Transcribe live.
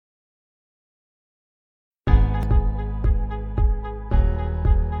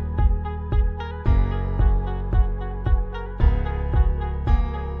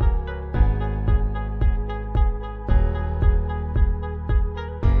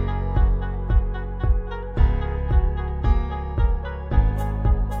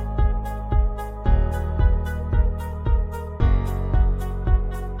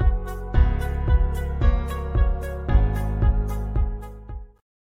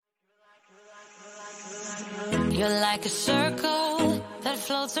You're like a circle that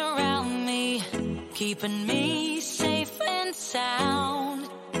floats around me, keeping me safe and sound.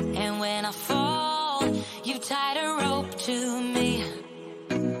 And when I fall, you tied a rope to me.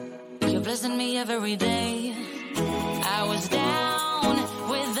 You're blessing me every day. I was down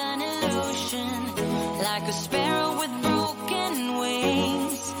with an illusion, like a sparrow with broken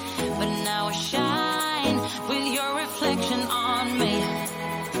wings. But now I shine with your reflection on me.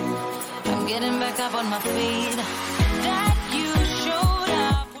 I'm getting back up on my feet. That you showed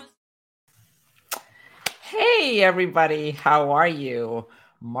up. Hey everybody, how are you?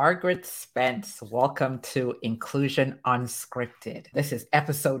 Margaret Spence, welcome to Inclusion Unscripted. This is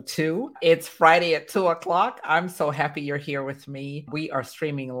episode 2. It's Friday at 2 o'clock. I'm so happy you're here with me. We are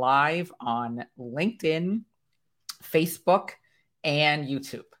streaming live on LinkedIn, Facebook, and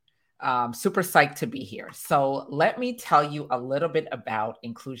YouTube. Super psyched to be here. So let me tell you a little bit about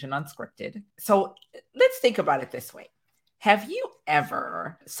Inclusion Unscripted. So let's think about it this way. Have you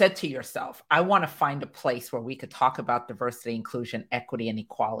ever said to yourself, I want to find a place where we could talk about diversity, inclusion, equity, and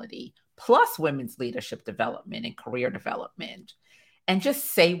equality, plus women's leadership development and career development, and just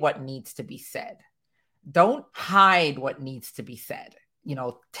say what needs to be said? Don't hide what needs to be said.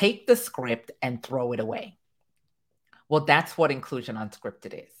 Take the script and throw it away. Well, that's what Inclusion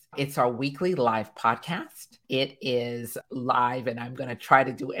Unscripted is. It's our weekly live podcast. It is live, and I'm going to try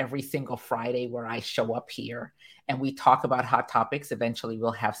to do every single Friday where I show up here and we talk about hot topics. Eventually,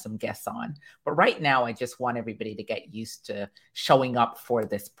 we'll have some guests on. But right now, I just want everybody to get used to showing up for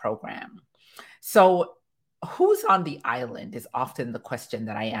this program. So who's on the island is often the question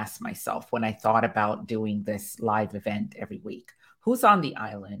that I ask myself when I thought about doing this live event every week. Who's on the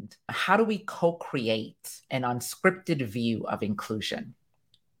island? How do we co-create an unscripted view of inclusion?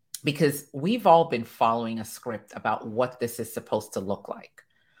 Because we've all been following a script about what this is supposed to look like.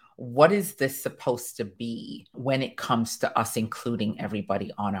 What is this supposed to be when it comes to us including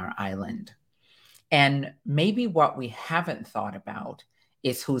everybody on our island? And maybe what we haven't thought about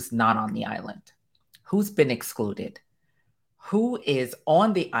is who's not on the island, who's been excluded, who is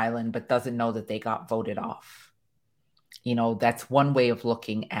on the island but doesn't know that they got voted off. That's one way of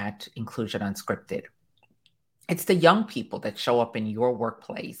looking at Inclusion Unscripted. It's the young people that show up in your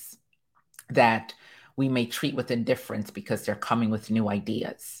workplace that we may treat with indifference because they're coming with new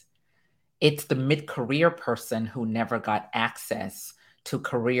ideas. It's the mid-career person who never got access to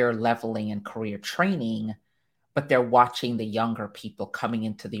career leveling and career training, but they're watching the younger people coming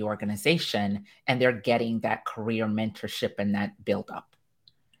into the organization and they're getting that career mentorship and that build-up.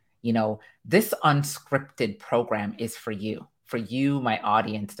 This unscripted program is for you, my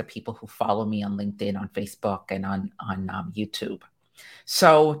audience, the people who follow me on LinkedIn, on Facebook, and on YouTube.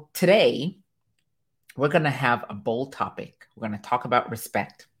 So today, we're going to have a bold topic. We're going to talk about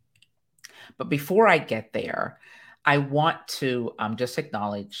respect. But before I get there, I want to just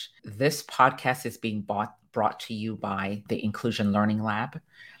acknowledge this podcast is being brought to you by the Inclusion Learning Lab,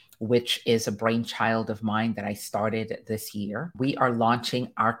 which is a brainchild of mine that I started this year. We are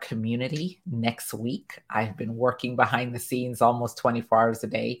launching our community next week. I've been working behind the scenes almost 24 hours a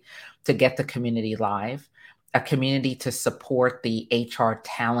day to get the community live, a community to support the HR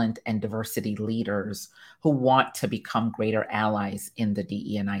talent and diversity leaders who want to become greater allies in the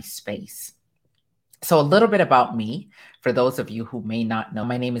DE&I space. So a little bit about me, for those of you who may not know,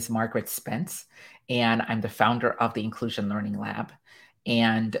 my name is Margaret Spence, and I'm the founder of the Inclusion Learning Lab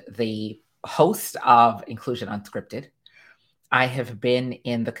and the host of Inclusion Unscripted. I have been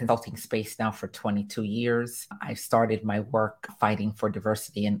in the consulting space now for 22 years. I started my work fighting for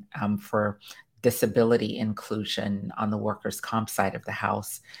diversity and for disability inclusion on the workers' comp side of the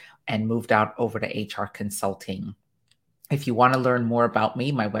house and moved out over to HR consulting. If you want to learn more about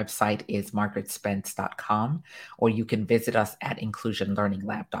me, my website is margaretspence.com, or you can visit us at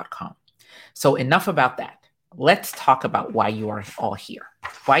inclusionlearninglab.com. So enough about that. Let's talk about why you are all here,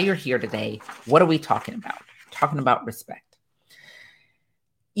 why you're here today. What are we talking about? Talking about respect.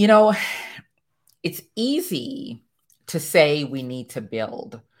 It's easy to say we need to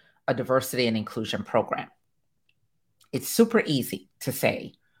build a diversity and inclusion program. It's super easy to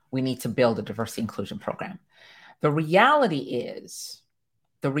say we need to build a diversity inclusion program. The reality is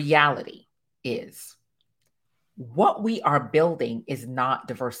what we are building is not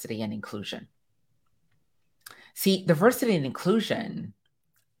diversity and inclusion. See, diversity and inclusion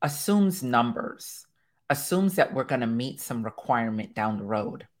assumes numbers, assumes that we're going to meet some requirement down the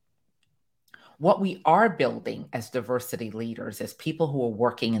road. What we are building as diversity leaders, as people who are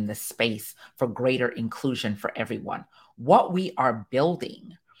working in this space for greater inclusion for everyone, what we are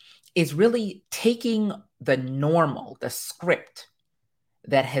building is really taking the normal, the script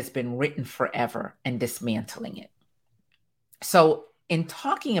that has been written forever and dismantling it. So, in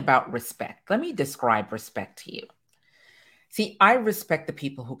talking about respect, let me describe respect to you. See, I respect the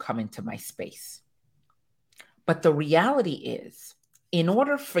people who come into my space. But the reality is, in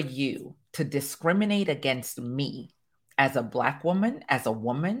order for you to discriminate against me as a Black woman, as a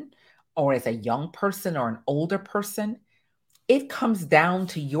woman, or as a young person or an older person, it comes down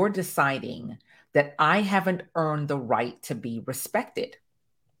to your deciding that I haven't earned the right to be respected.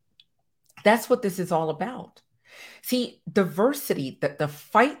 That's what this is all about. See, diversity, the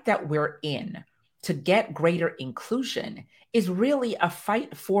fight that we're in to get greater inclusion is really a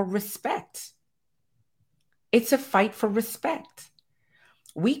fight for respect. It's a fight for respect.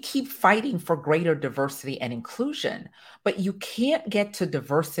 We keep fighting for greater diversity and inclusion, but you can't get to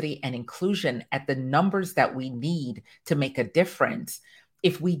diversity and inclusion at the numbers that we need to make a difference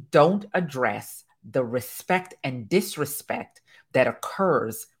if we don't address the respect and disrespect that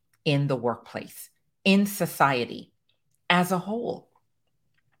occurs in the workplace, in society as a whole.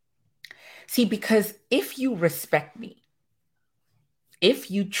 See, because if you respect me, if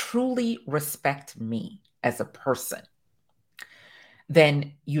you truly respect me as a person,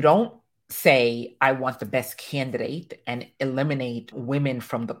 then you don't say, I want the best candidate and eliminate women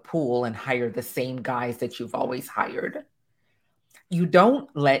from the pool and hire the same guys that you've always hired. You don't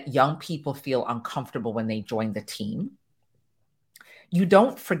let young people feel uncomfortable when they join the team. You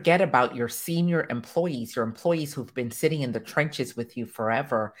don't forget about your senior employees, your employees who've been sitting in the trenches with you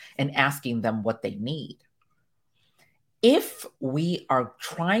forever and asking them what they need. If we are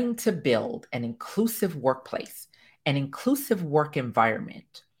trying to build an inclusive workplace, an inclusive work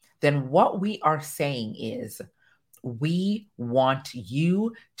environment, then what we are saying is we want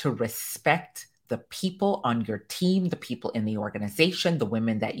you to respect the people on your team, the people in the organization, the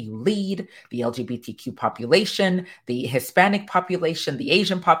women that you lead, the LGBTQ population, the Hispanic population, the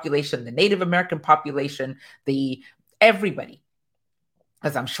Asian population, the Native American population, the everybody,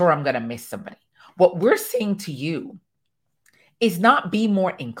 because I'm sure I'm going to miss somebody. What we're saying to you is not be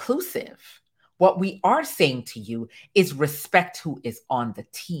more inclusive. What we are saying to you is respect who is on the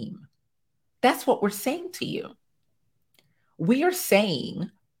team. That's what we're saying to you. We are saying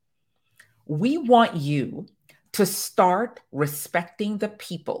we want you to start respecting the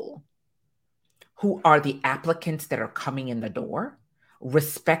people who are the applicants that are coming in the door,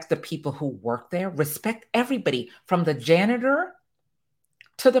 respect the people who work there, respect everybody from the janitor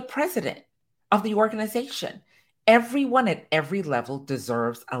to the president of the organization. Everyone at every level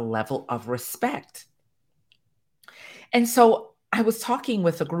deserves a level of respect. And so I was talking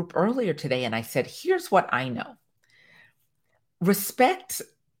with a group earlier today, and I said, here's what I know. Respect,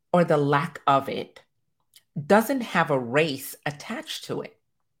 or the lack of it, doesn't have a race attached to it.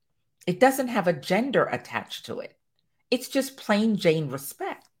 It doesn't have a gender attached to it. It's just plain Jane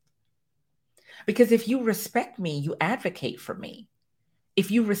respect. Because if you respect me, you advocate for me.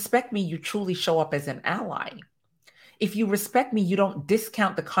 If you respect me, you truly show up as an ally. If you respect me, you don't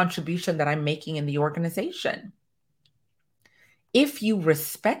discount the contribution that I'm making in the organization. If you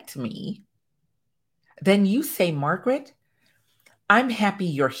respect me, then you say, Margaret, I'm happy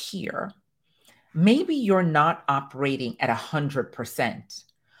you're here. Maybe you're not operating at 100%,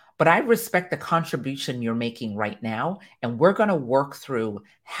 but I respect the contribution you're making right now, and we're going to work through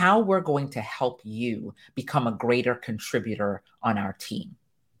how we're going to help you become a greater contributor on our team.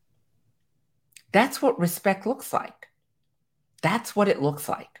 That's what respect looks like. That's what it looks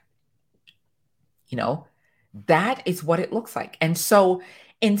like. You know, that is what it looks like. And so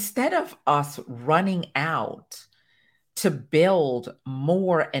instead of us running out to build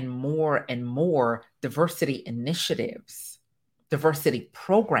more and more and more diversity initiatives, diversity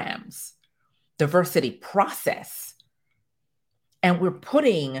programs, diversity process, and we're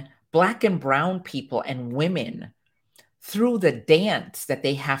putting Black and brown people and women through the dance that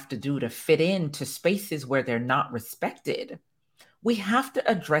they have to do to fit into spaces where they're not respected, we have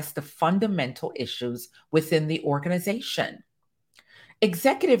to address the fundamental issues within the organization.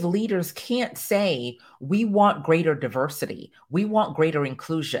 Executive leaders can't say, we want greater diversity, we want greater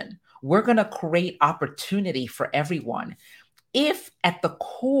inclusion, we're going to create opportunity for everyone, if at the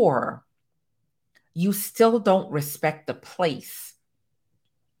core, you still don't respect the place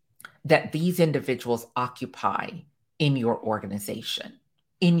that these individuals occupy in your organization,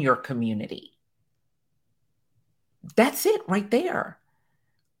 in your community. That's it right there.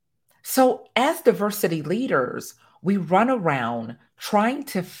 So as diversity leaders, we run around trying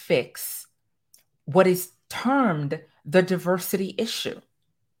to fix what is termed the diversity issue.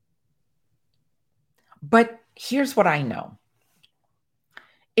 But here's what I know.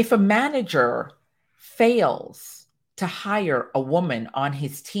 If a manager fails to hire a woman on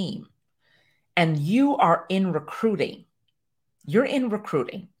his team and you are in recruiting,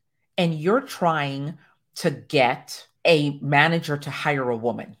 and you're trying to get a manager to hire a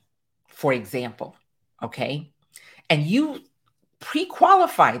woman, for example, okay? And you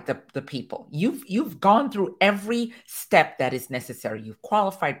pre-qualified the people. You've gone through every step that is necessary. You've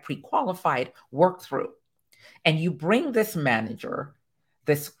qualified, pre-qualified, worked through. And you bring this manager,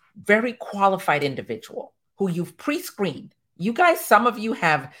 this very qualified individual who you've pre-screened. You guys, some of you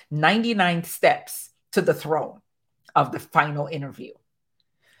have 99 steps to the throne of the final interview.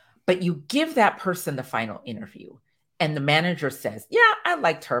 But you give that person the final interview and the manager says, yeah, I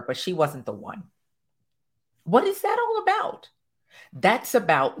liked her, but she wasn't the one. What is that all about? That's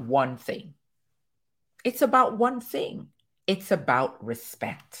about one thing. It's about one thing. It's about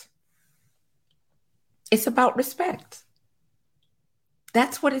respect. It's about respect.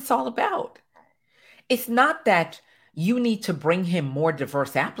 That's what it's all about. It's not that you need to bring him more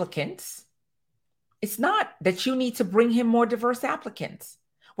diverse applicants. It's not that you need to bring him more diverse applicants.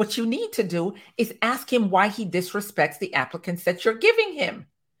 What you need to do is ask him why he disrespects the applicants that you're giving him.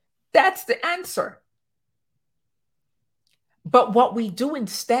 That's the answer. But what we do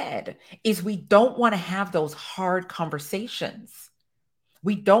instead is we don't want to have those hard conversations.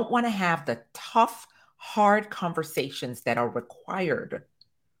 We don't want to have the tough, hard conversations that are required.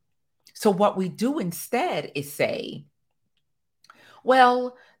 So what we do instead is say,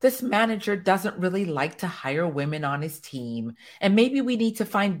 well, this manager doesn't really like to hire women on his team, and maybe we need to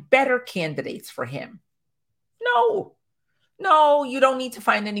find better candidates for him. No, you don't need to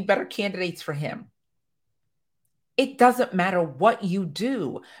find any better candidates for him. It doesn't matter what you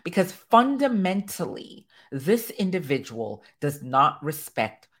do because fundamentally, this individual does not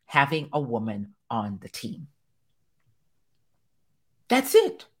respect having a woman on the team. That's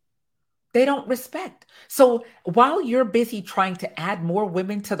it. They don't respect. So while you're busy trying to add more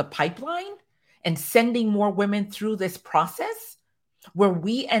women to the pipeline and sending more women through this process, where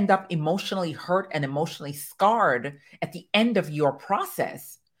we end up emotionally hurt and emotionally scarred at the end of your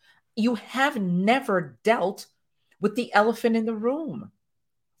process, you have never dealt with the elephant in the room,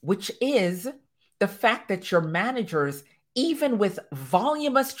 which is the fact that your managers, even with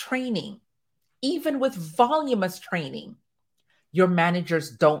voluminous training, your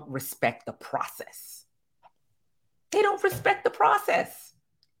managers don't respect the process. They don't respect the process.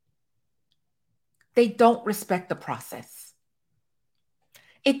 They don't respect the process.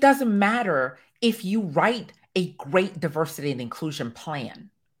 It doesn't matter if you write a great diversity and inclusion plan.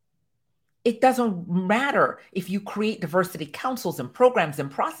 It doesn't matter if you create diversity councils and programs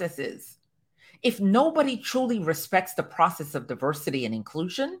and processes. If nobody truly respects the process of diversity and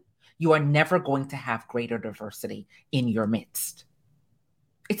inclusion, you are never going to have greater diversity in your midst.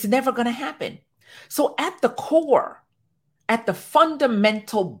 It's never going to happen. So at the core, at the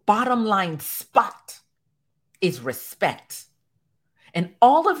fundamental bottom line spot is respect. And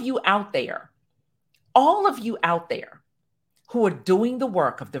all of you out there who are doing the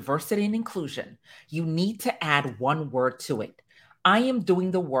work of diversity and inclusion, you need to add one word to it. I am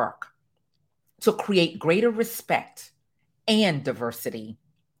doing the work to create greater respect and diversity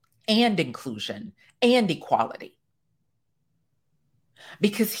and inclusion and equality.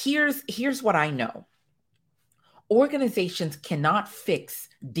 Because here's what I know. Organizations cannot fix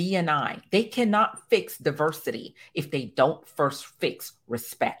D&I. They cannot fix diversity if they don't first fix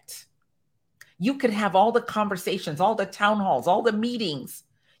respect. You could have all the conversations, all the town halls, all the meetings.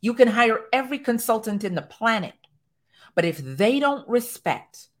 You can hire every consultant in the planet. But if they don't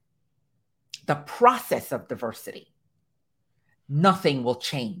respect the process of diversity, nothing will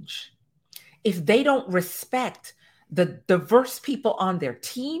change. If they don't respect the diverse people on their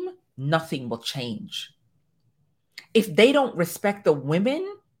team, nothing will change. If they don't respect the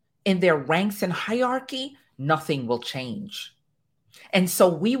women in their ranks and hierarchy, nothing will change. And so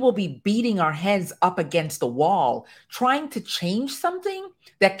we will be beating our heads up against the wall, trying to change something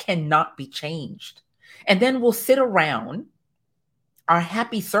that cannot be changed. And then we'll sit around our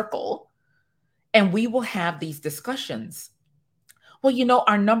happy circle and we will have these discussions. Well,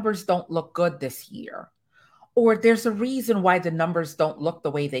 our numbers don't look good this year. Or there's a reason why the numbers don't look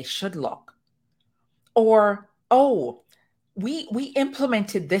the way they should look. Or, we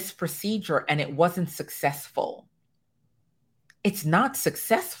implemented this procedure and it wasn't successful. It's not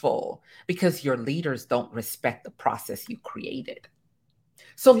successful because your leaders don't respect the process you created.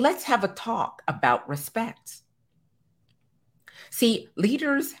 So let's have a talk about respect. See,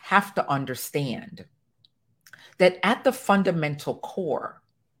 leaders have to understand that at the fundamental core,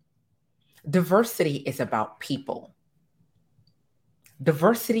 diversity is about people.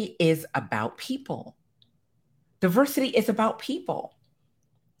 Diversity is about people. Diversity is about people.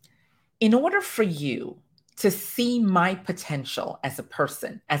 In order for you to see my potential as a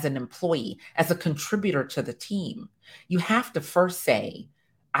person, as an employee, as a contributor to the team, you have to first say,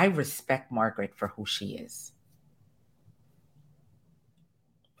 I respect Margaret for who she is.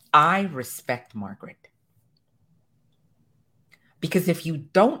 I respect Margaret. Because if you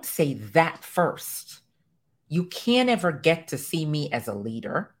don't say that first, you can't ever get to see me as a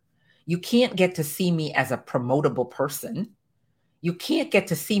leader. You can't get to see me as a promotable person. You can't get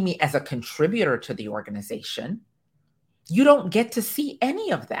to see me as a contributor to the organization. You don't get to see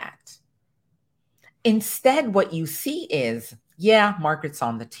any of that. Instead, what you see is, yeah, Margaret's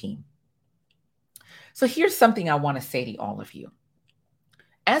on the team. So here's something I want to say to all of you.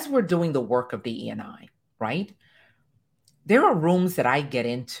 As we're doing the work of DE&I, right? There are rooms that I get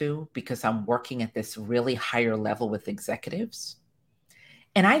into because I'm working at this really higher level with executives.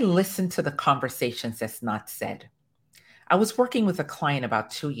 And I listen to the conversations that's not said. I was working with a client about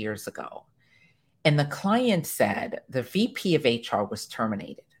 2 years ago, and the client said the VP of HR was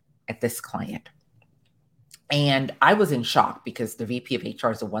terminated at this client. And I was in shock because the VP of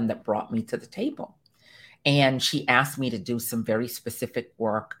HR is the one that brought me to the table. And she asked me to do some very specific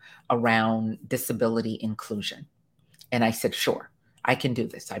work around disability inclusion. And I said, sure, I can do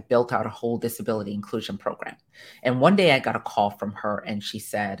this. I built out a whole disability inclusion program. And one day I got a call from her and she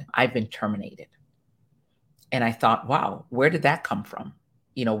said, I've been terminated. And I thought, wow, where did that come from?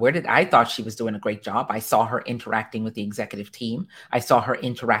 I thought she was doing a great job. I saw her interacting with the executive team. I saw her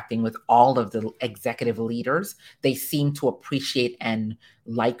interacting with all of the executive leaders. They seemed to appreciate and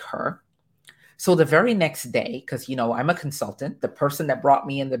like her. So the very next day, because, I'm a consultant, the person that brought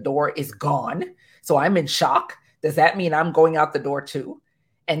me in the door is gone. So I'm in shock. Does that mean I'm going out the door too?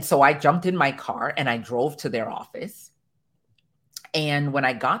 And so I jumped in my car and I drove to their office. And when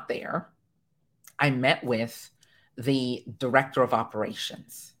I got there, I met with the director of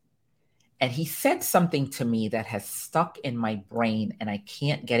operations. And he said something to me that has stuck in my brain and I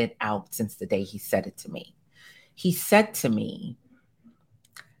can't get it out since the day he said it to me. He said to me,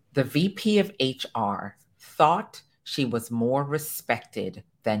 the VP of HR thought she was more respected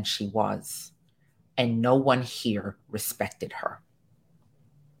than she was, and no one here respected her.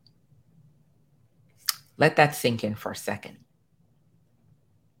 Let that sink in for a second.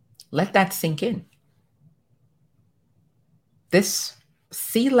 Let that sink in. This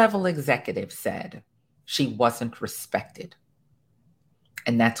C-level executive said she wasn't respected.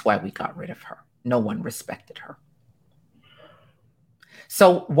 And that's why we got rid of her. No one respected her.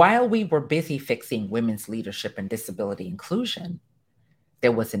 So while we were busy fixing women's leadership and disability inclusion,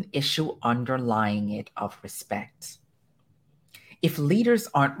 there was an issue underlying it of respect. If leaders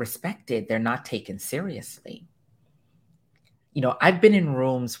aren't respected, they're not taken seriously. I've been in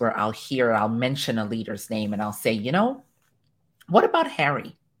rooms where I'll mention a leader's name and I'll say, what about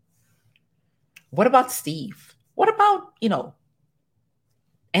Harry? What about Steve? What about,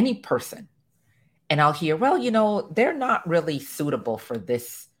 any person? And I'll hear, well, they're not really suitable for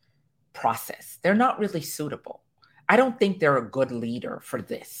this process. They're not really suitable. I don't think they're a good leader for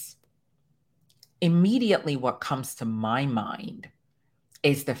this. Immediately, what comes to my mind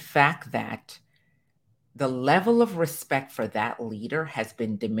is the fact that the level of respect for that leader has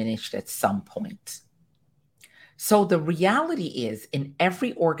been diminished at some point. So the reality is, in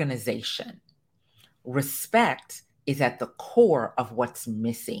every organization, respect is at the core of what's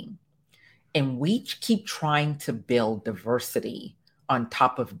missing. And we keep trying to build diversity on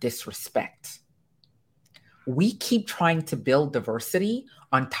top of disrespect. We keep trying to build diversity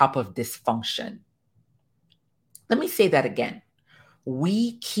on top of dysfunction. Let me say that again.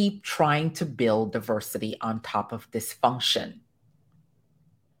 We keep trying to build diversity on top of dysfunction.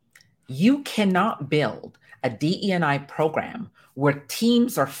 You cannot build a DE&I program where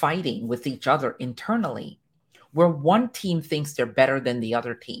teams are fighting with each other internally, where one team thinks they're better than the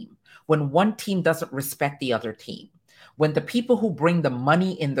other team, when one team doesn't respect the other team, when the people who bring the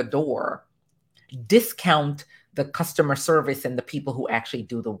money in the door discount the customer service and the people who actually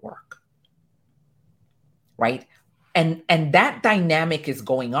do the work, right? And that dynamic is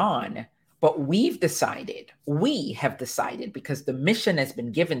going on, but we have decided, because the mission has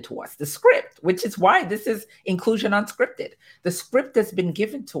been given to us, the script, which is why this is Inclusion Unscripted. The script has been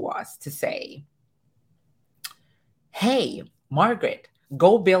given to us to say, hey, Margaret,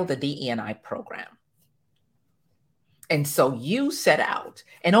 go build a DE&I program. And so you set out,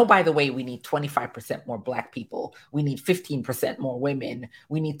 and oh, by the way, we need 25% more Black people. We need 15% more women.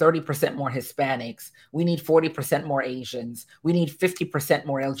 We need 30% more Hispanics. We need 40% more Asians. We need 50%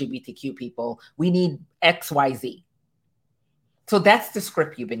 more LGBTQ people. We need XYZ. So that's the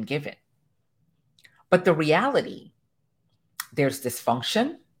script you've been given. But the reality, there's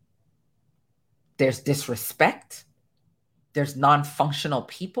dysfunction, there's disrespect, there's non-functional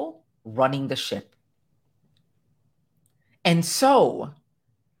people running the ship. And so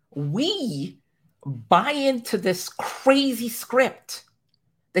we buy into this crazy script,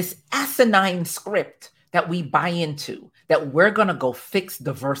 this asinine script that we buy into, that we're going to go fix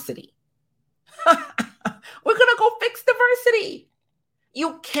diversity. We're going to go fix diversity.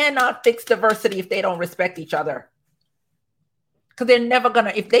 You cannot fix diversity if they don't respect each other. Because they're never going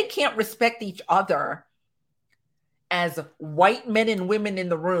to, if they can't respect each other as white men and women in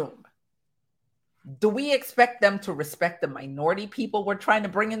the room, do we expect them to respect the minority people we're trying to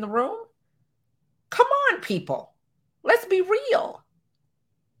bring in the room? Come on, people. Let's be real.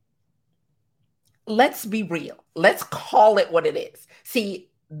 Let's be real. Let's call it what it is. See,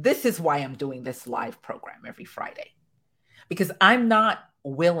 this is why I'm doing this live program every Friday, because I'm not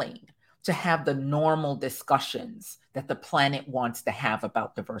willing to have the normal discussions that the planet wants to have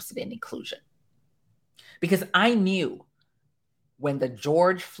about diversity and inclusion. Because I knew when the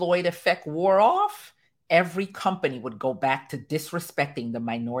George Floyd effect wore off, every company would go back to disrespecting the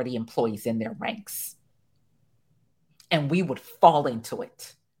minority employees in their ranks. And we would fall into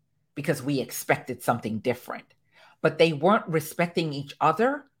it because we expected something different. But they weren't respecting each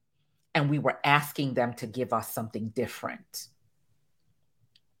other, and we were asking them to give us something different.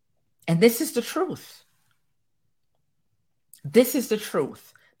 And this is the truth. This is the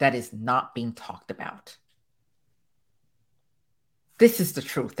truth that is not being talked about. This is the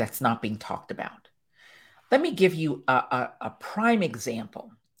truth that's not being talked about. Let me give you a prime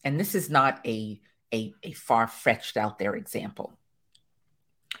example. And this is not a far-fetched out there example.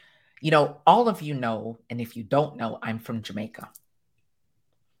 You know, all of you know, and if you don't know, I'm from Jamaica.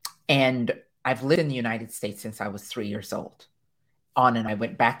 And I've lived in the United States since I was 3 years old. And I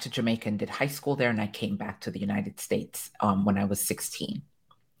went back to Jamaica and did high school there, and I came back to the United States when I was 16.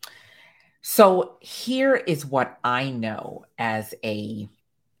 So here is what I know as a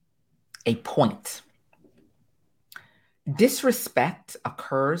point. Disrespect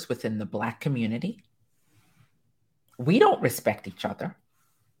occurs within the Black community. We don't respect each other.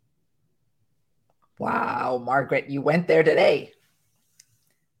 Wow, Margaret, you went there today.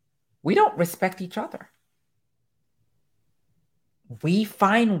 We don't respect each other. We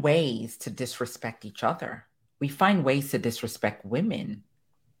find ways to disrespect each other. We find ways to disrespect women.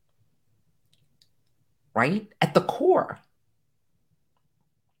 Right? At the core,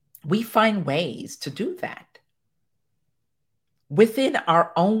 we find ways to do that. Within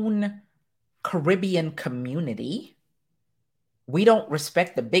our own Caribbean community, we don't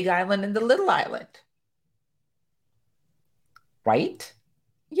respect the big island and the little island. Right?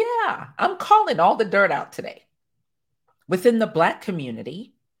 Yeah, I'm calling all the dirt out today. Within the Black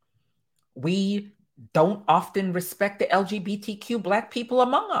community, we don't often respect the LGBTQ Black people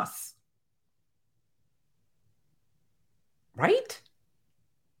among us. Right?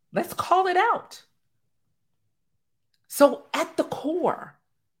 Let's call it out. So at the core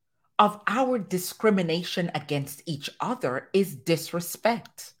of our discrimination against each other is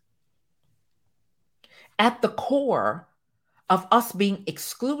disrespect. At the core of us being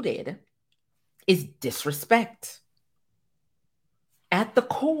excluded is disrespect. At the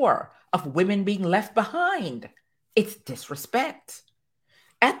core of women being left behind, it's disrespect.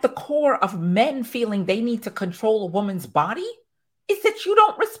 At the core of men feeling they need to control a woman's body is that you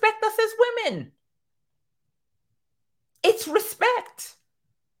don't respect us as women. It's respect.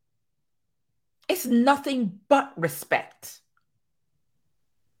 It's nothing but respect.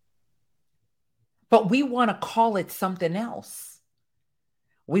 But we want to call it something else.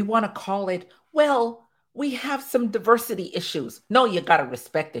 We want to call it, well, we have some diversity issues. No, you got a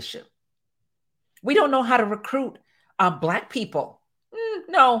respect issue. We don't know how to recruit Black people.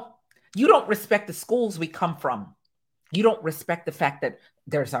 No, you don't respect the schools we come from. You don't respect the fact that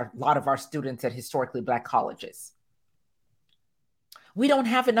there's a lot of our students at historically Black colleges. We don't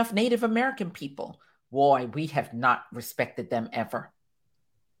have enough Native American people. Boy, we have not respected them ever.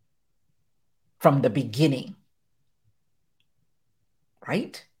 From the beginning.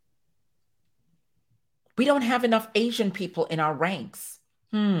 Right? We don't have enough Asian people in our ranks.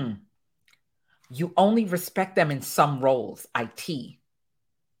 You only respect them in some roles, IT.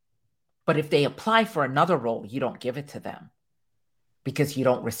 But if they apply for another role, you don't give it to them because you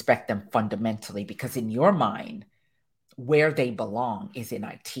don't respect them fundamentally, because in your mind, where they belong is in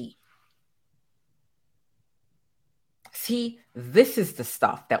IT. See, this is the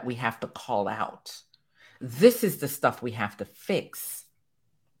stuff that we have to call out. This is the stuff we have to fix.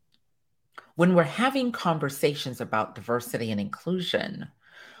 When we're having conversations about diversity and inclusion,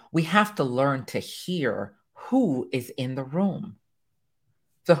 We have to learn to hear who is in the room.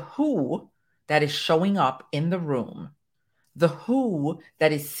 The who that is showing up in the room, the who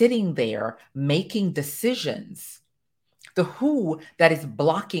that is sitting there making decisions, the who that is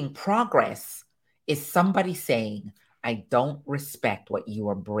blocking progress is somebody saying, I don't respect what you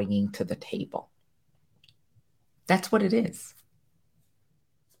are bringing to the table. That's what it is.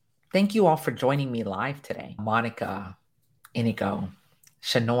 Thank you all for joining me live today. Monica, Inigo,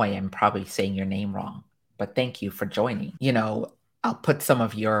 Shanoy, I'm probably saying your name wrong, but thank you for joining. I'll put some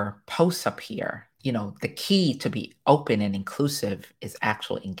of your posts up here. The key to be open and inclusive is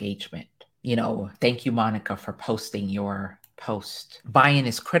actual engagement. Thank you, Monica, for posting your post. Buy-in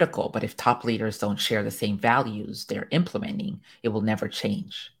is critical, but if top leaders don't share the same values they're implementing, it will never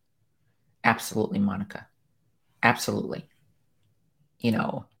change. Absolutely, Monica. Absolutely.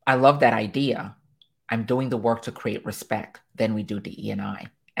 I love that idea. I'm doing the work to create respect. Then we do DE&I.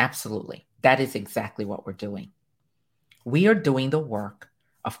 Absolutely. That is exactly what we're doing. We are doing the work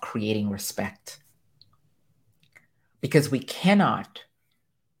of creating respect. Because we cannot,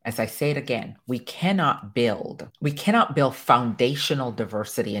 as I say it again, we cannot build foundational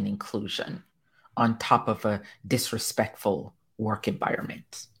diversity and inclusion on top of a disrespectful work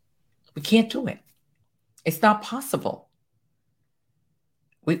environment. We can't do it. It's not possible.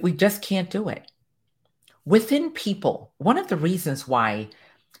 We just can't do it. Within people, one of the reasons why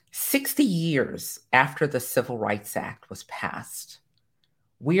 60 years after the Civil Rights Act was passed,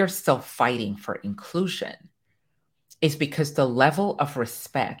 we are still fighting for inclusion is because the level of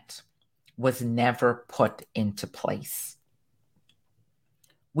respect was never put into place.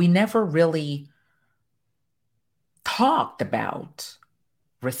 We never really talked about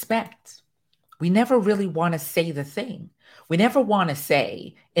respect. We never really want to say the thing. We never want to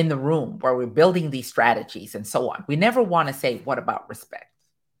say in the room where we're building these strategies and so on. We never want to say, what about respect?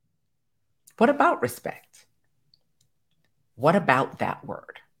 What about respect? What about that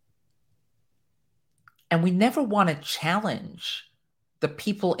word? And we never want to challenge the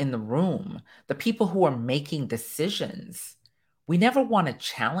people in the room, the people who are making decisions. We never want to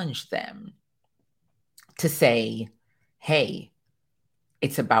challenge them to say, hey,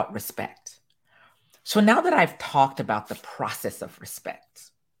 it's about respect. So now that I've talked about the process of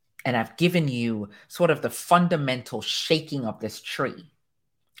respect, and I've given you sort of the fundamental shaking of this tree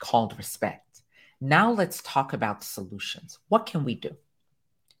called respect, now let's talk about solutions. What can we do?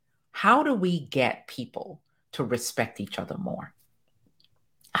 How do we get people to respect each other more?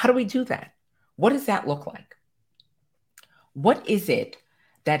 How do we do that? What does that look like? What is it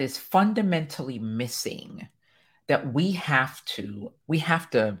that is fundamentally missing that we have to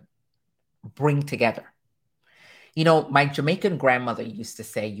bring together? My Jamaican grandmother used to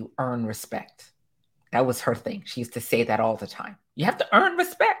say, you earn respect. That was her thing. She used to say that all the time. You have to earn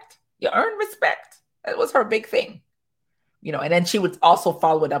respect. You earn respect. That was her big thing. And then she would also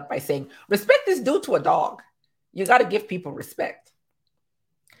follow it up by saying, respect is due to a dog. You got to give people respect.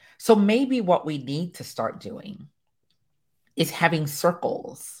 So maybe what we need to start doing is having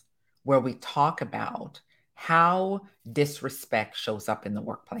circles where we talk about how disrespect shows up in the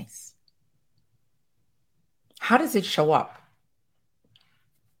workplace. How does it show up?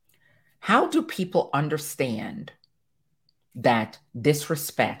 How do people understand that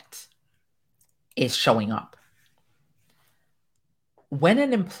disrespect is showing up? When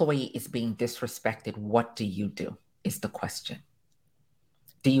an employee is being disrespected, what do you do is the question.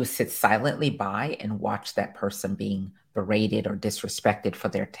 Do you sit silently by and watch that person being berated or disrespected for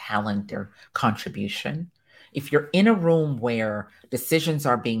their talent, their contribution? If you're in a room where decisions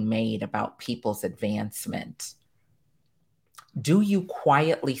are being made about people's advancement, do you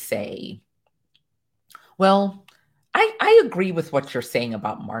quietly say, well, I agree with what you're saying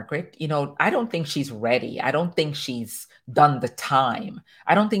about Margaret. I don't think she's ready. I don't think she's done the time.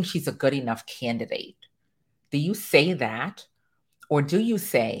 I don't think she's a good enough candidate. Do you say that? Or do you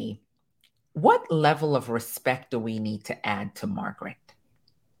say, what level of respect do we need to add to Margaret?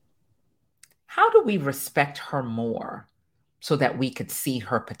 How do we respect her more so that we could see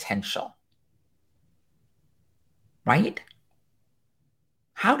her potential? Right?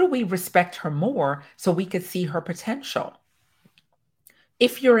 How do we respect her more so we could see her potential?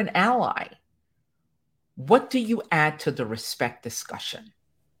 If you're an ally, what do you add to the respect discussion?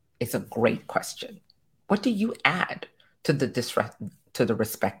 It's a great question. What do you add to the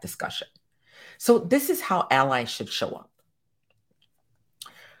respect discussion? So this is how allies should show up.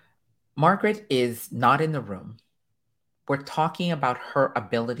 Margaret is not in the room. We're talking about her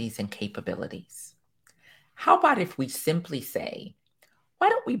abilities and capabilities. How about if we simply say, why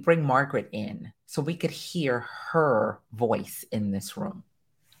don't we bring Margaret in so we could hear her voice in this room?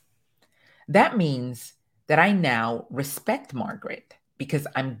 That means that I now respect Margaret because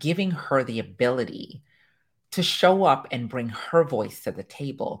I'm giving her the ability to show up and bring her voice to the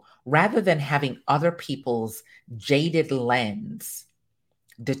table rather than having other people's jaded lens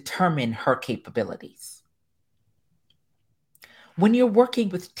determine her capabilities. When you're working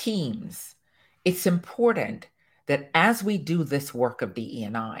with teams, it's important that as we do this work of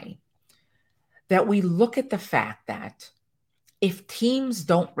DE&I, that we look at the fact that if teams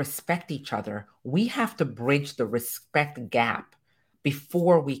don't respect each other, we have to bridge the respect gap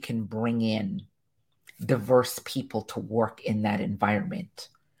before we can bring in diverse people to work in that environment.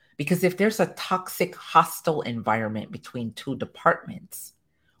 Because if there's a toxic, hostile environment between two departments,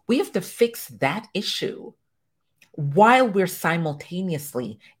 we have to fix that issue while we're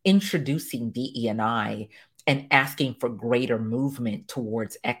simultaneously introducing DE&I and asking for greater movement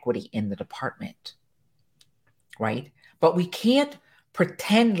towards equity in the department, right? But we can't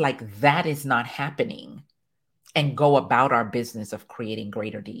pretend like that is not happening and go about our business of creating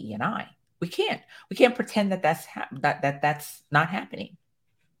greater DE&I. We can't. We can't pretend that that's not happening.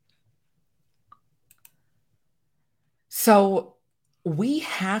 So we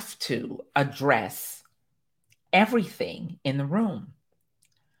have to address everything in the room.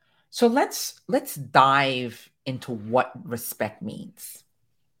 So let's dive into what respect means.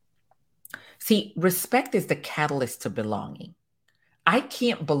 See, respect is the catalyst to belonging. I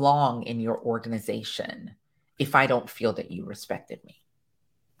can't belong in your organization if I don't feel that you respected me,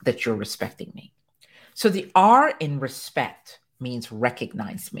 that you're respecting me. So the R in respect means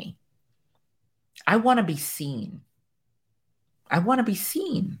recognize me. I want to be seen. I want to be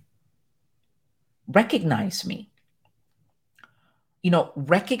seen. Recognize me.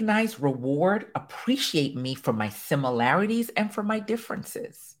 Recognize, reward, appreciate me for my similarities and for my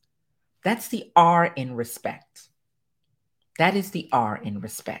differences. That's the R in respect. That is the R in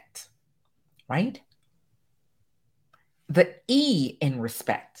respect, right? The E in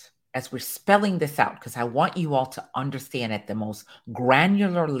respect, as we're spelling this out, because I want you all to understand at the most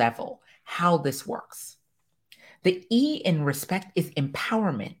granular level how this works. The E in respect is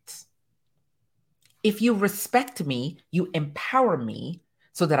empowerment. If you respect me, you empower me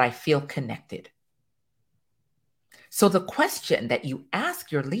so that I feel connected. So the question that you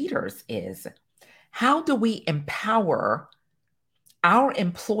ask your leaders is, how do we empower our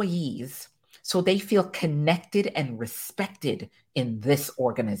employees so they feel connected and respected in this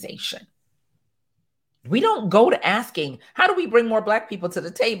organization? We don't go to asking, how do we bring more Black people to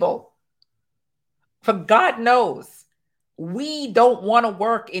the table? For God knows, we don't want to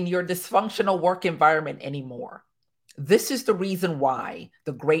work in your dysfunctional work environment anymore. This is the reason why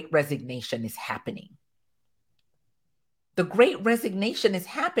the Great Resignation is happening. The Great Resignation is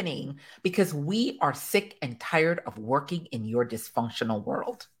happening because we are sick and tired of working in your dysfunctional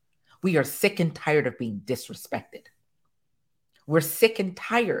world. We are sick and tired of being disrespected. We're sick and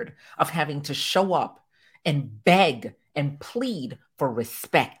tired of having to show up and beg and plead for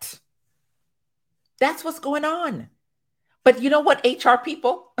respect. That's what's going on. But you know what, HR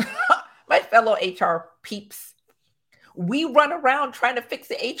people, my fellow HR peeps, we run around trying to fix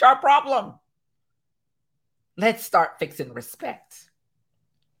the HR problem. Let's start fixing respect.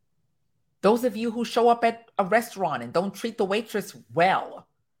 Those of you who show up at a restaurant and don't treat the waitress well,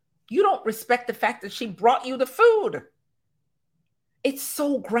 you don't respect the fact that she brought you the food. It's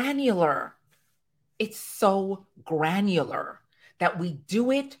so granular. It's so granular that we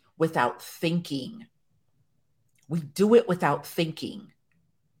do it without thinking. We do it without thinking.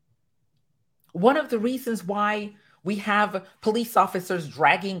 One of the reasons why we have police officers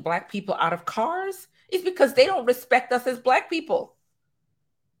dragging Black people out of cars is because they don't respect us as Black people.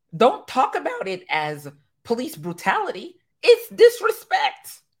 Don't talk about it as police brutality. It's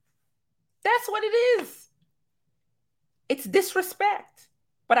disrespect. That's what it is. It's disrespect.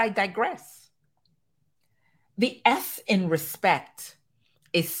 But I digress. The S in respect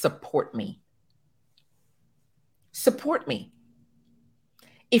is support me. Support me.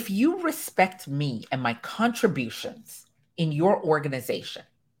 If you respect me and my contributions in your organization,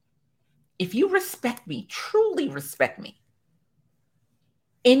 if you respect me, truly respect me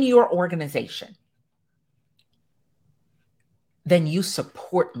in your organization, then you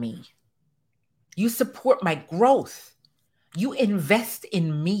support me. You support my growth. You invest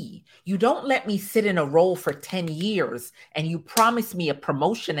in me. You don't let me sit in a role for 10 years and you promise me a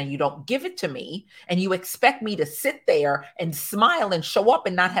promotion and you don't give it to me and you expect me to sit there and smile and show up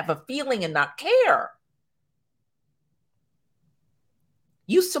and not have a feeling and not care.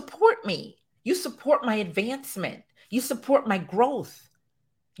 You support me. You support my advancement. You support my growth.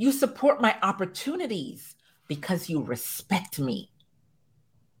 You support my opportunities because you respect me.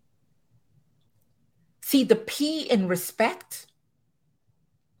 See, the P in respect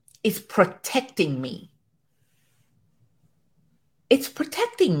is protecting me. It's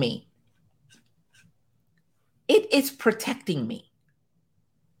protecting me. It is protecting me,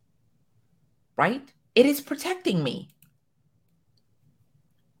 right? It is protecting me.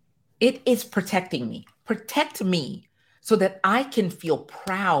 It is protecting me. Protect me so that I can feel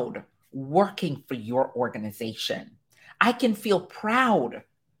proud working for your organization. I can feel proud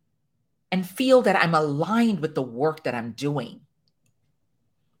and feel that I'm aligned with the work that I'm doing.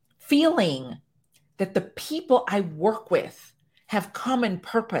 Feeling that the people I work with have common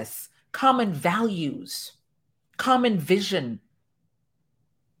purpose, common values, common vision,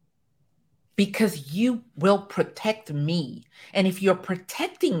 because you will protect me. And if you're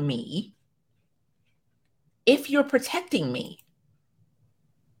protecting me, if you are protecting me,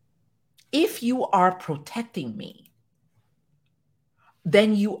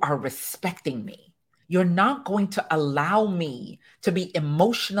 then you are respecting me. You're not going to allow me to be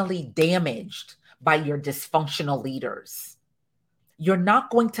emotionally damaged by your dysfunctional leaders. You're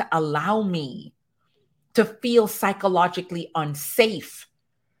not going to allow me to feel psychologically unsafe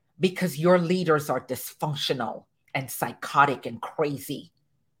because your leaders are dysfunctional and psychotic and crazy.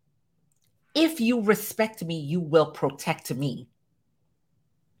 If you respect me, you will protect me.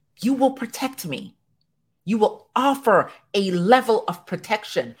 You will protect me. You will offer a level of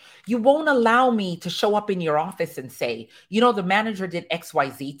protection. You won't allow me to show up in your office and say, the manager did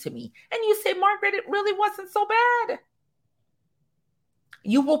XYZ to me. And you say, Margaret, it really wasn't so bad.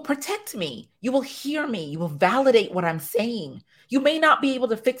 You will protect me. You will hear me. You will validate what I'm saying. You may not be able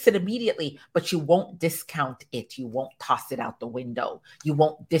to fix it immediately, but you won't discount it. You won't toss it out the window. You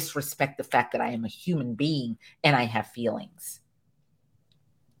won't disrespect the fact that I am a human being and I have feelings.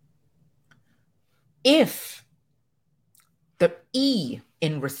 If the E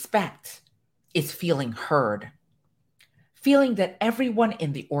in respect is feeling heard, feeling that everyone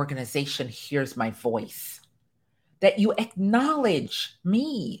in the organization hears my voice, that you acknowledge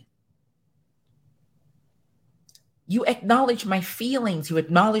me, you acknowledge my feelings, you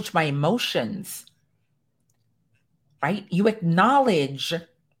acknowledge my emotions, right? You acknowledge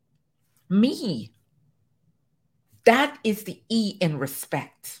me. That is the E in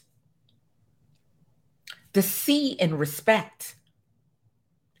respect. The C in respect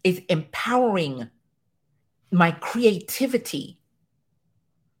is empowering my creativity,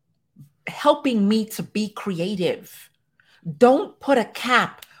 helping me to be creative. Don't put a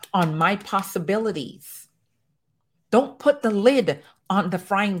cap on my possibilities. Don't put the lid on the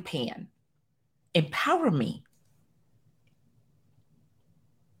frying pan. Empower me,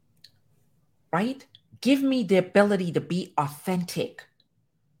 right? Give me the ability to be authentic.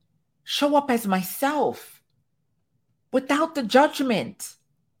 Show up as myself without the judgment.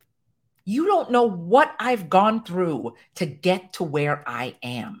 You don't know what I've gone through to get to where I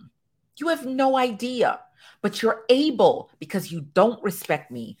am. You have no idea, but you're able, because you don't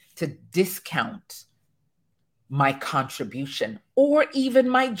respect me, to discount my contribution or even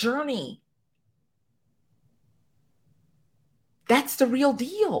my journey. That's the real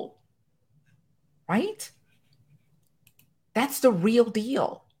deal, right? That's the real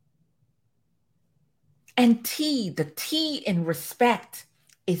deal. And the T in respect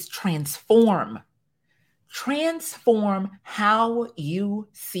is transform. Transform how you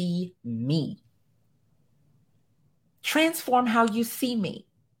see me. Transform how you see me.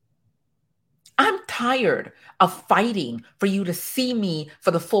 I'm tired of fighting for you to see me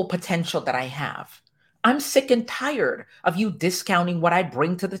for the full potential that I have. I'm sick and tired of you discounting what I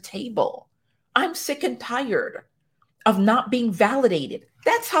bring to the table. I'm sick and tired of not being validated.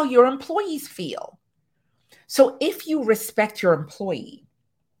 That's how your employees feel. So if you respect your employee,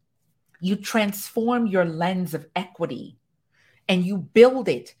 you transform your lens of equity and you build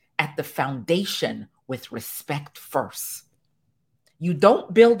it at the foundation with respect first. You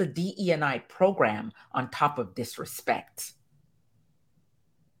don't build a DE&I program on top of disrespect.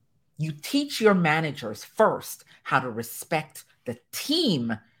 You teach your managers first how to respect the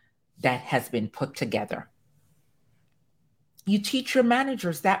team that has been put together. You teach your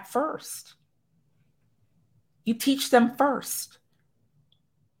managers that first. You teach them first.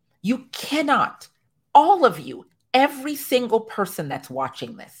 You cannot, all of you, every single person that's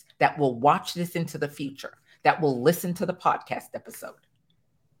watching this, that will watch this into the future, that will listen to the podcast episode,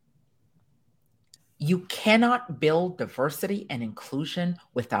 you cannot build diversity and inclusion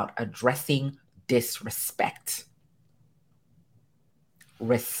without addressing disrespect.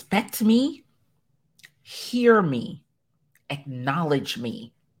 Respect me, hear me, acknowledge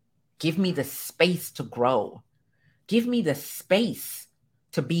me, give me the space to grow, give me the space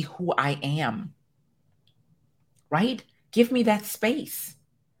to be who I am. right? Give me that space.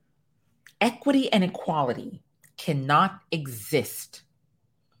 Equity and equality cannot exist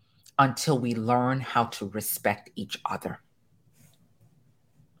until we learn how to respect each other.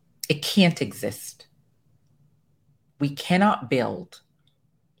 It can't exist. We cannot build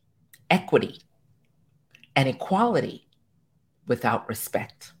equity and equality without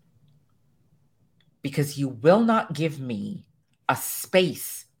respect. Because you will not give me a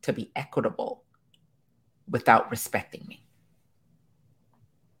space to be equitable without respecting me.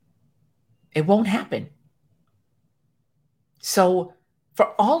 It won't happen. So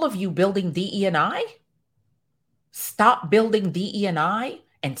for all of you building DE&I, stop building DE&I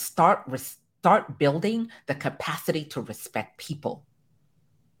and start building the capacity to respect people.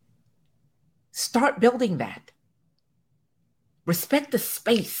 Start building that. Respect the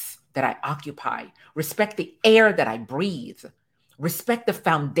space that I occupy. Respect the air that I breathe. Respect the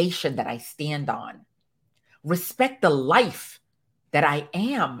foundation that I stand on. Respect the life that I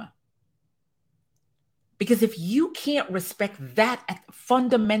am. Because if you can't respect that at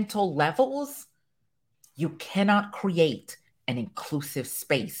fundamental levels, you cannot create an inclusive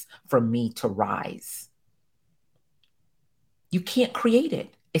space for me to rise. You can't create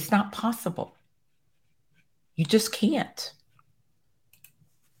it. It's not possible. You just can't.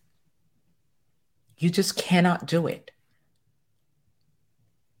 You just cannot do it.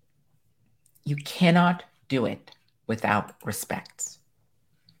 You cannot do it without respect.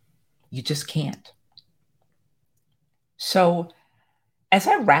 You just can't. So as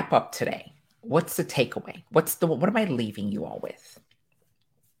I wrap up today, what's the takeaway? What am I leaving you all with?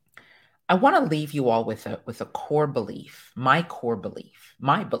 I want to leave you all with a core belief, my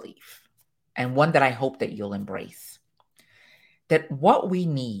belief, and one that I hope that you'll embrace. That what we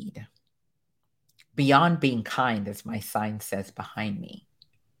need, beyond being kind, as my sign says behind me,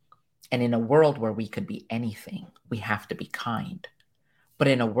 and in a world where we could be anything, we have to be kind. But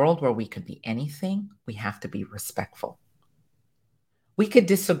in a world where we could be anything, we have to be respectful. We could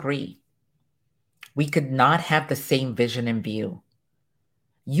disagree. We could not have the same vision and view.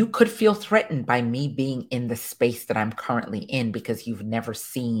 You could feel threatened by me being in the space that I'm currently in because you've never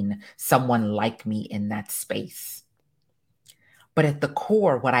seen someone like me in that space. But at the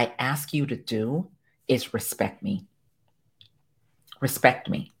core, what I ask you to do is respect me. Respect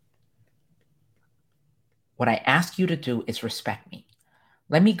me. What I ask you to do is respect me.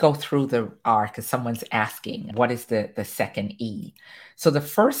 Let me go through the R because someone's asking, what is the second E? So the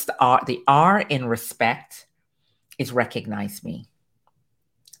first R, the R in respect is recognize me.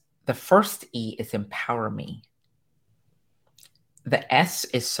 The first E is empower me. The S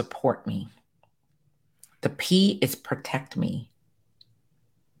is support me. The P is protect me.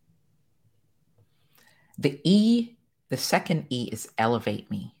 The second E is elevate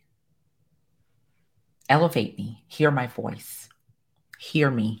me. Elevate me. Hear my voice.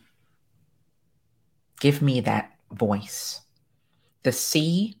 Hear me. Give me that voice. The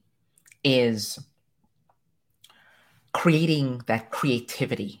C is creating that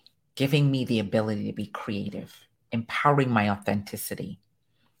creativity, giving me the ability to be creative, empowering my authenticity.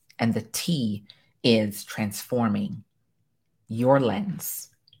 And the T is transforming your lens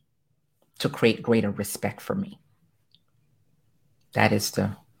to create greater respect for me. That is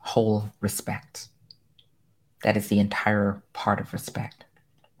the whole respect. That is the entire part of respect.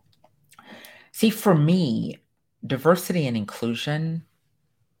 See, for me, diversity and inclusion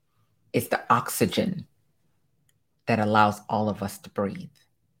is the oxygen that allows all of us to breathe.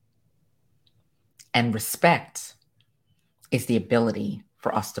 And respect is the ability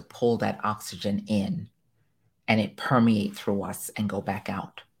for us to pull that oxygen in and it permeate through us and go back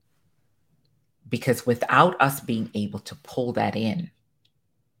out. Because without us being able to pull that in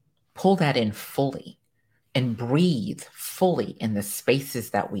fully, and breathe fully in the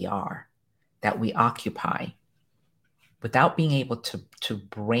spaces that we occupy, without being able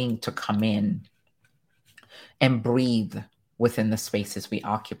to come in and breathe within the spaces we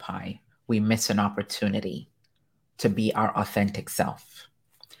occupy, we miss an opportunity to be our authentic self.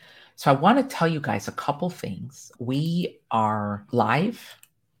 So I want to tell you guys a couple things. We are live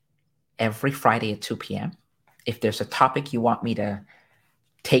every Friday at 2 p.m. If there's a topic you want me to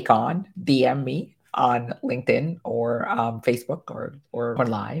take on, DM me on LinkedIn or Facebook or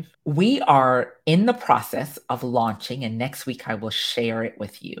live. We are in the process of launching, and next week I will share it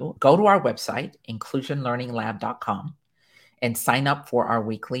with you. Go to our website, inclusionlearninglab.com, and sign up for our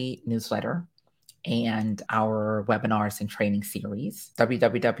weekly newsletter and our webinars and training series,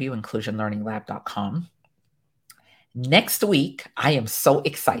 www.inclusionlearninglab.com. Next week, I am so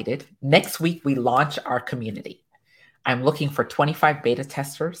excited. Next week, we launch our community. I'm looking for 25 beta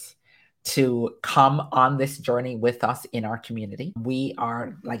testers to come on this journey with us in our community. We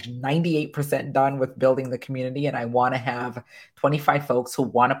are like 98% done with building the community, and I want to have 25 folks who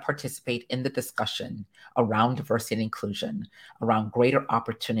want to participate in the discussion around diversity and inclusion, around greater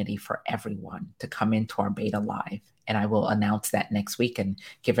opportunity for everyone to come into our beta live. And I will announce that next week and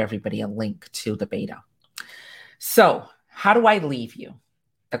give everybody a link to the beta. So, how do I leave you?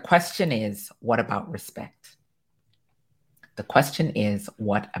 The question is, what about respect? The question is,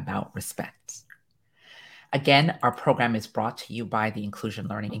 what about respect? Again, our program is brought to you by the Inclusion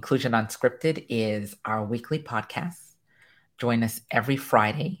Learning. Inclusion Unscripted is our weekly podcast. Join us every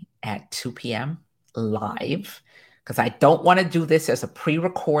Friday at 2 p.m. live, because I don't want to do this as a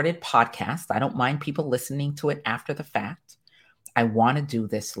pre-recorded podcast. I don't mind people listening to it after the fact. I want to do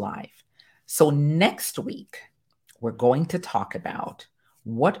this live. So next week, we're going to talk about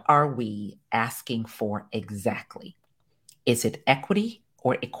what are we asking for exactly? Is it equity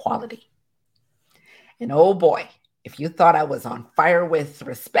or equality? And oh boy, if you thought I was on fire with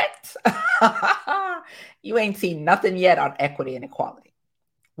respect, you ain't seen nothing yet on equity and equality.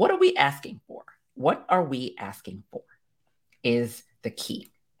 What are we asking for? What are we asking for is the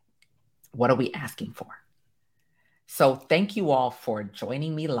key. What are we asking for? So thank you all for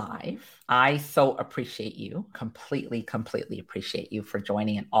joining me live. I so appreciate you, completely appreciate you for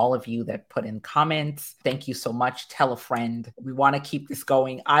joining, and all of you that put in comments. Thank you so much. Tell a friend. We want to keep this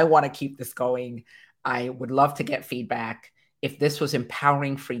going. I want to keep this going. I would love to get feedback. If this was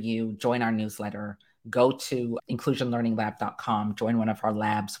empowering for you, join our newsletter. Go to inclusionlearninglab.com, join one of our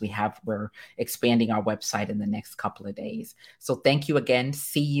labs. We're expanding our website in the next couple of days. So thank you again.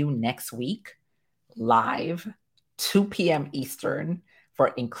 See you next week live, 2 p.m. Eastern for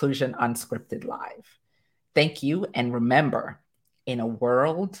Inclusion Unscripted Live. Thank you. And remember, in a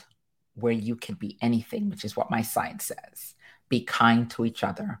world where you can be anything, which is what my sign says, be kind to each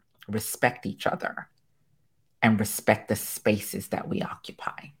other, respect each other, and respect the spaces that we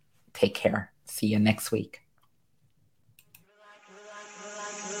occupy. Take care. See you next week.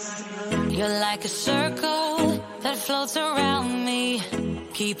 You're like a circle that floats around me,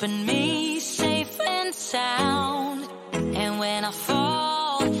 keeping me safe and sound. And when I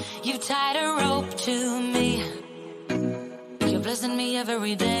fall, you tied a rope to me. You're blessing me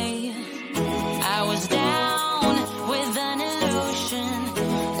every day. I was down with an illusion,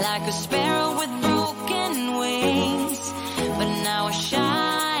 like a sparrow with broken wings. But now I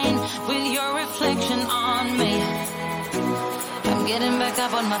shine with your reflection on me. I'm getting back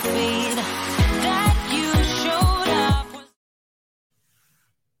up on my feet.